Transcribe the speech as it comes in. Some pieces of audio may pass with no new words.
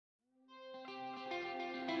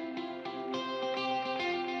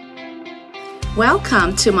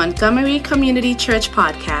Welcome to Montgomery Community Church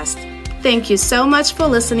Podcast. Thank you so much for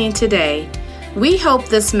listening today. We hope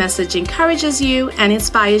this message encourages you and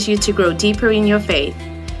inspires you to grow deeper in your faith.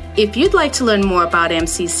 If you'd like to learn more about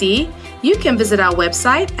MCC, you can visit our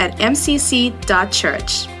website at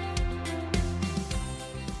mcc.church.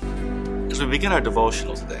 As we begin our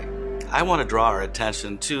devotional today, I want to draw our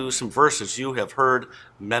attention to some verses you have heard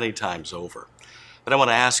many times over. But I want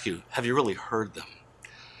to ask you, have you really heard them?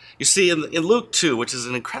 You see, in Luke 2, which is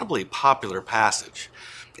an incredibly popular passage,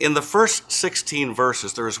 in the first 16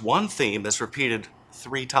 verses, there is one theme that's repeated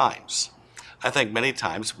 3 times. I think many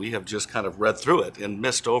times we have just kind of read through it and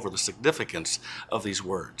missed over the significance of these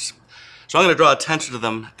words. So I'm going to draw attention to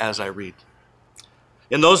them as I read.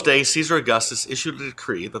 In those days, Caesar Augustus issued a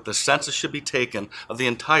decree that the census should be taken of the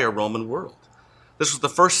entire Roman world. This was the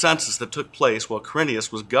first census that took place while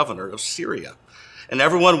Quirinius was governor of Syria, and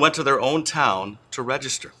everyone went to their own town to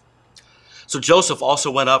register. So Joseph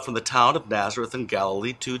also went up from the town of Nazareth in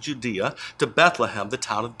Galilee to Judea, to Bethlehem, the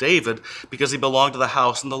town of David, because he belonged to the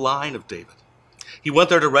house and the line of David. He went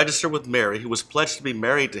there to register with Mary, who was pledged to be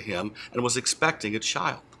married to him and was expecting a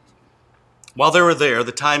child. While they were there,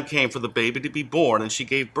 the time came for the baby to be born, and she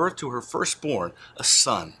gave birth to her firstborn, a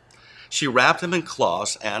son. She wrapped him in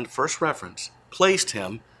cloths and, first reference, placed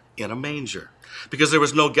him in a manger, because there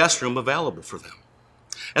was no guest room available for them.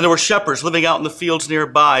 And there were shepherds living out in the fields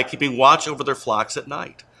nearby, keeping watch over their flocks at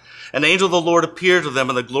night. An angel of the Lord appeared to them,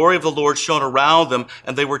 and the glory of the Lord shone around them,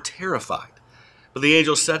 and they were terrified. But the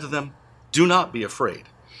angel said to them, "Do not be afraid.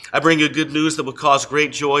 I bring you good news that will cause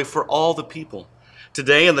great joy for all the people.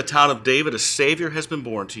 Today in the town of David, a Savior has been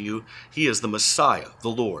born to you. He is the Messiah, the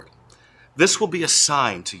Lord. This will be a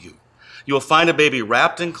sign to you. You will find a baby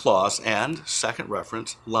wrapped in cloths and, second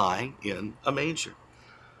reference, lying in a manger."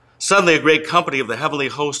 Suddenly a great company of the heavenly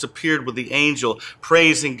host appeared with the angel,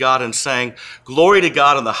 praising God and saying, "Glory to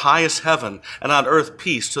God in the highest heaven, and on earth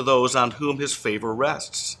peace to those on whom his favor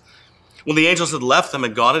rests." When the angels had left them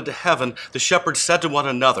and gone into heaven, the shepherds said to one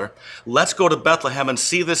another, "Let's go to Bethlehem and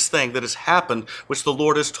see this thing that has happened, which the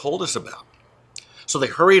Lord has told us about." So they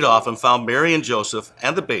hurried off and found Mary and Joseph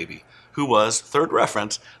and the baby, who was, third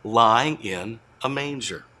reference, lying in a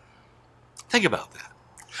manger. Think about that.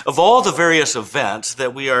 Of all the various events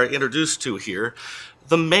that we are introduced to here,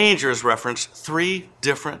 the manger is referenced 3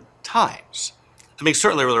 different times. I mean,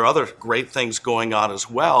 certainly there are other great things going on as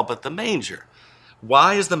well, but the manger,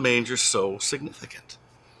 why is the manger so significant?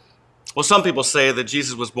 Well, some people say that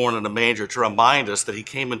Jesus was born in a manger to remind us that he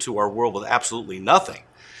came into our world with absolutely nothing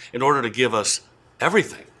in order to give us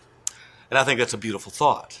everything. And I think that's a beautiful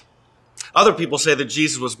thought. Other people say that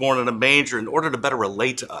Jesus was born in a manger in order to better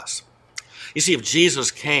relate to us. You see, if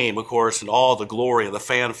Jesus came, of course, in all the glory and the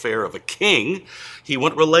fanfare of a king, he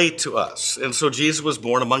wouldn't relate to us. And so Jesus was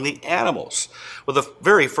born among the animals, with the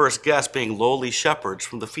very first guests being lowly shepherds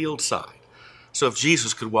from the field side. So if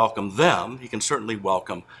Jesus could welcome them, he can certainly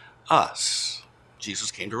welcome us.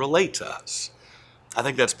 Jesus came to relate to us. I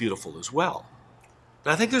think that's beautiful as well.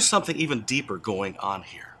 But I think there's something even deeper going on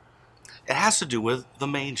here. It has to do with the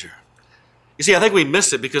manger. You see, I think we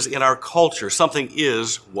miss it because in our culture, something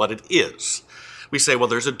is what it is. We say, well,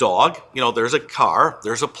 there's a dog, there's a car,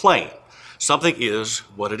 there's a plane. Something is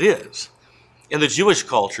what it is. In the Jewish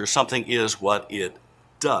culture, something is what it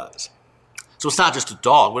does. So it's not just a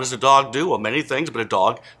dog. What does a dog do? Well, many things, but a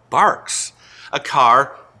dog barks. A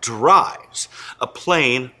car drives. A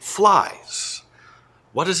plane flies.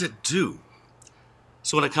 What does it do?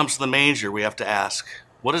 So when it comes to the manger, we have to ask,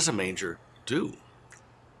 what does a manger do?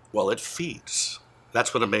 Well, it feeds.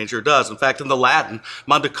 That's what a manger does. In fact, in the Latin,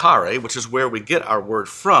 mandicare, which is where we get our word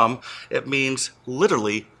from, it means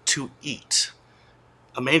literally to eat.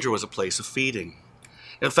 A manger was a place of feeding.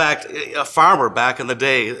 In fact, a farmer back in the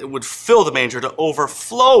day would fill the manger to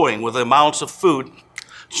overflowing with amounts of food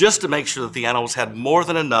just to make sure that the animals had more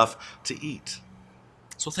than enough to eat.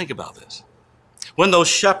 So think about this. When those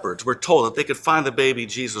shepherds were told that they could find the baby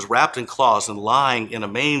Jesus wrapped in cloths and lying in a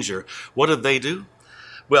manger, what did they do?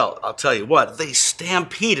 Well, I'll tell you what, they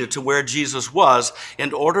stampeded to where Jesus was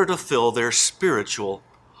in order to fill their spiritual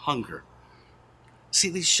hunger. See,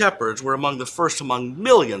 these shepherds were among the first among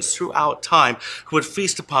millions throughout time who would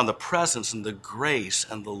feast upon the presence and the grace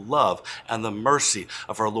and the love and the mercy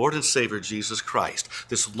of our Lord and Savior Jesus Christ,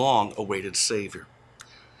 this long-awaited Savior.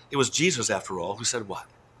 It was Jesus, after all, who said what?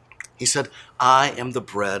 He said, "I am the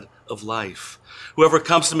bread of life. Whoever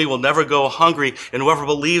comes to me will never go hungry, and whoever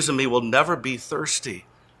believes in me will never be thirsty.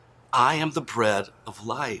 I am the bread of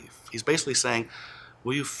life." He's basically saying,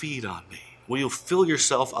 will you feed on me? Will you fill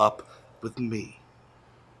yourself up with me?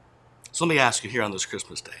 So let me ask you here on this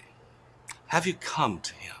Christmas day, have you come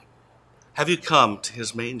to him? Have you come to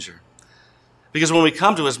his manger? Because when we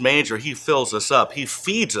come to his manger, he fills us up. He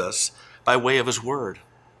feeds us by way of his word.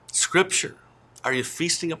 Scripture, are you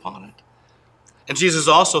feasting upon it? And Jesus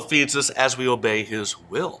also feeds us as we obey his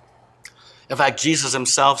will. In fact, Jesus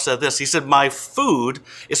himself said this. He said, my food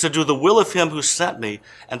is to do the will of him who sent me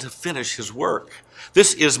and to finish his work.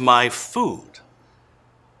 This is my food.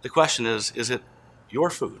 The question is it your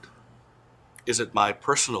food? Is it my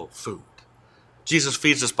personal food? Jesus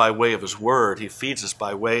feeds us by way of his word. He feeds us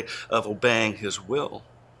by way of obeying his will.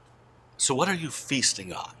 So what are you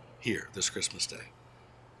feasting on here this Christmas day?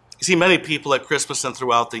 You see, many people at Christmas and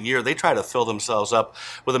throughout the year, they try to fill themselves up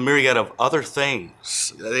with a myriad of other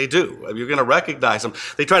things. They do. You're going to recognize them.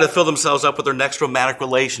 They try to fill themselves up with their next romantic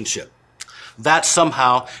relationship. That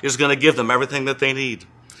somehow is going to give them everything that they need.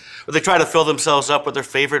 Or they try to fill themselves up with their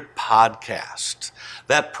favorite podcast.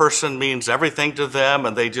 That person means everything to them,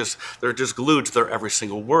 and they're just glued to their every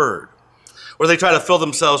single word. Or they try to fill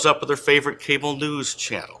themselves up with their favorite cable news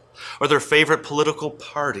channel or their favorite political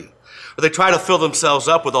party. Or they try to fill themselves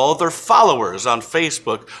up with all of their followers on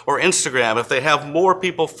Facebook or Instagram. If they have more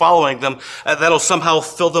people following them, that'll somehow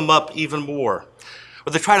fill them up even more.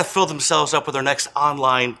 Or they try to fill themselves up with their next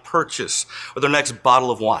online purchase or their next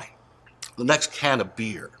bottle of wine, the next can of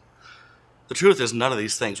beer. The truth is, none of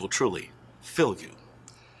these things will truly fill you.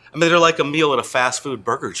 I mean, they're like a meal at a fast food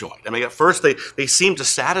burger joint. I mean, at first they seem to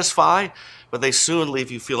satisfy, but they soon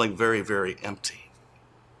leave you feeling very, very empty.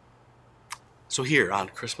 So here on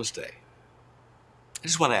Christmas Day, I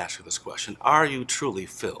just want to ask you this question. Are you truly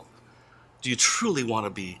filled? Do you truly want to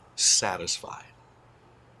be satisfied?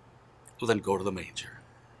 Well, then go to the manger.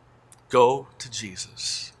 Go to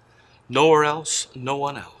Jesus. Nowhere else, no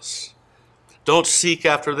one else. Don't seek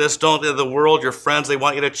after this. Don't, the world, your friends, they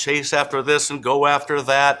want you to chase after this and go after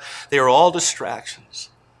that. They are all distractions.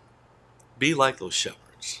 Be like those shepherds.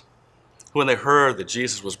 When they heard that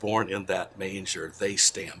Jesus was born in that manger, they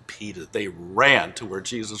stampeded. They ran to where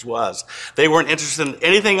Jesus was. They weren't interested in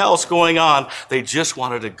anything else going on. They just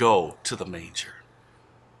wanted to go to the manger.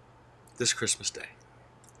 This Christmas Day,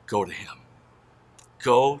 go to him.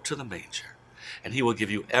 Go to the manger, and he will give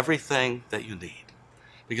you everything that you need,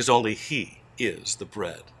 because only he is the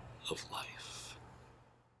bread of life.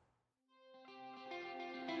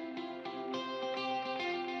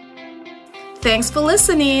 Thanks for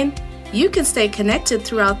listening. You can stay connected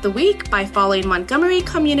throughout the week by following Montgomery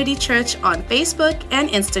Community Church on Facebook and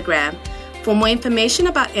Instagram. For more information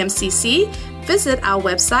about MCC, visit our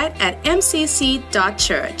website at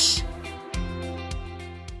mcc.church.